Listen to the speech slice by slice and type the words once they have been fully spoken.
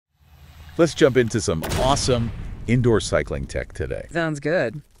Let's jump into some awesome indoor cycling tech today. Sounds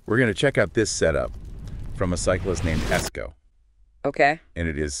good. We're going to check out this setup from a cyclist named Esco, Okay. and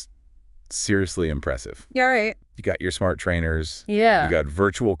it is seriously impressive. Yeah, all right. You got your smart trainers. Yeah. You got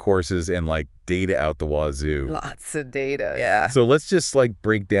virtual courses and like data out the wazoo. Lots of data. Yeah. So let's just like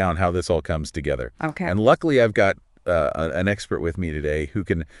break down how this all comes together. Okay. And luckily I've got an expert with me today who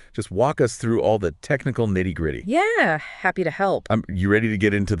can just walk us through all the technical nitty-gritty. Yeah. Happy to help. You ready to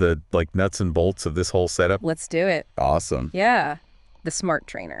get into the like nuts and bolts of this whole setup? Let's do it. Awesome. Yeah. The Smart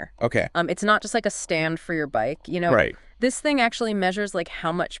Trainer. Okay. It's not just like a stand for your bike, Right. This thing actually measures like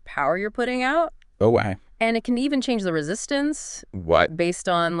how much power you're putting out, Oh, wow. and it can even change the resistance What? based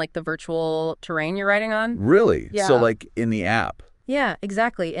on like the virtual terrain you're riding on. Really? Yeah. So like in the app? Yeah,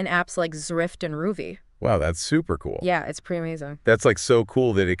 exactly. In apps like Zwift and Rouvy. Wow, that's super cool. Yeah, it's pretty amazing. That's like so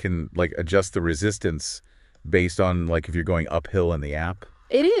cool that it can like adjust the resistance based on like if you're going uphill in the app.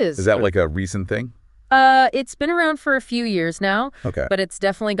 It is. Is that like a recent thing? It's been around for a few years now. Okay. But it's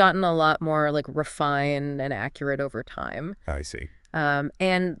definitely gotten a lot more like refined and accurate over time. I see.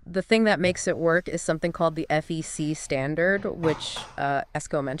 And the thing that makes it work is something called the FEC standard, which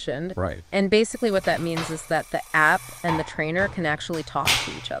Esco mentioned. Right. And basically what that means is that the app and the trainer can actually talk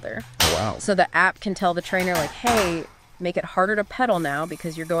to each other. Wow. So the app can tell the trainer like, hey, make it harder to pedal now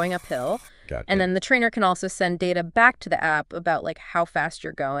because you're going uphill. Gotcha. And then the trainer can also send data back to the app about like how fast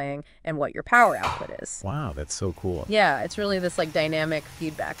you're going and what your power output is. Wow, that's so cool. Yeah, it's really this like dynamic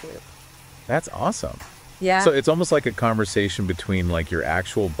feedback loop. That's awesome. Yeah. So it's almost like a conversation between like your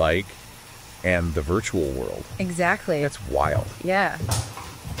actual bike and the virtual world. Exactly. That's wild. Yeah.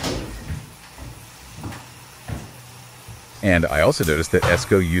 And I also noticed that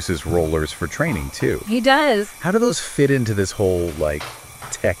Esco uses rollers for training too. He does. How do those fit into this whole like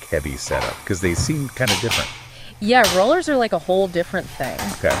tech-heavy setup? Because they seem kind of different. Yeah, rollers are like a whole different thing.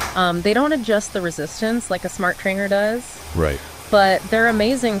 Okay. They don't adjust the resistance like a smart trainer does, Right. but they're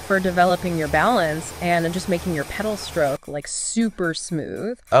amazing for developing your balance and just making your pedal stroke like super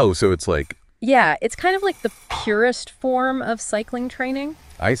smooth. Oh, so it's like, Yeah, it's kind of like the purest form of cycling training.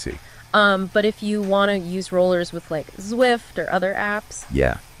 I see. But if you want to use rollers with like Zwift or other apps,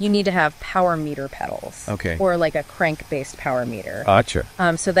 Yeah. you need to have power meter pedals. Okay. Or like a crank-based power meter. Gotcha.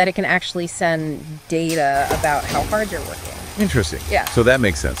 So that it can actually send data about how hard you're working. Interesting. Yeah. So that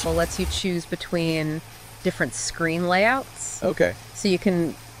makes sense. Well, lets you choose between different screen layouts. Okay. So you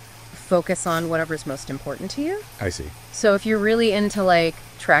can focus on whatever's most important to you. I see. So if you're really into like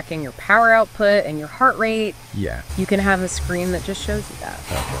tracking your power output and your heart rate, Yeah. you can have a screen that just shows you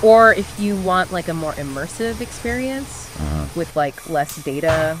that. Or if you want like a more immersive experience with like less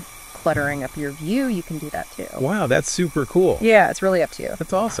data cluttering up your view, you can do that too. Wow, that's super cool. Yeah, it's really up to you.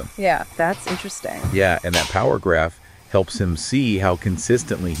 That's awesome. Yeah, that's interesting. Yeah, and that power graph helps him see how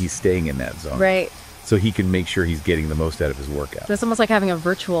consistently he's staying in that zone. Right. So he can make sure he's getting the most out of his workout. So it's almost like having a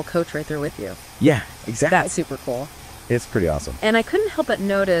virtual coach right there with you. Yeah, exactly. That's super cool. It's pretty awesome. And I couldn't help but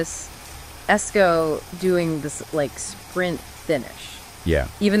notice Esco doing this like sprint finish, Yeah,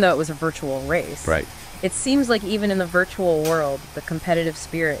 even though it was a virtual race. right. It seems like even in the virtual world, the competitive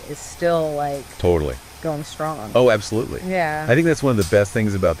spirit is still like Totally. going strong. Oh, absolutely. Yeah. I think that's one of the best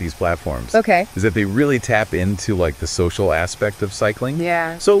things about these platforms. Okay. Is that they really tap into like the social aspect of cycling.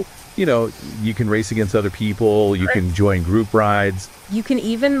 Yeah. So, you can race against other people, you can join group rides. You can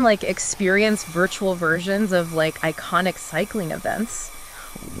even like experience virtual versions of like iconic cycling events,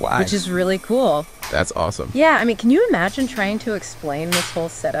 Wow. which is really cool. That's awesome. Yeah. I mean, can you imagine trying to explain this whole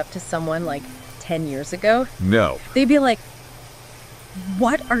setup to someone like 10 years ago? No. They'd be like,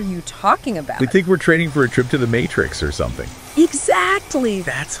 what are you talking about? They think we're training for a trip to the Matrix or something. Exactly.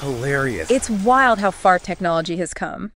 That's hilarious. It's wild how far technology has come.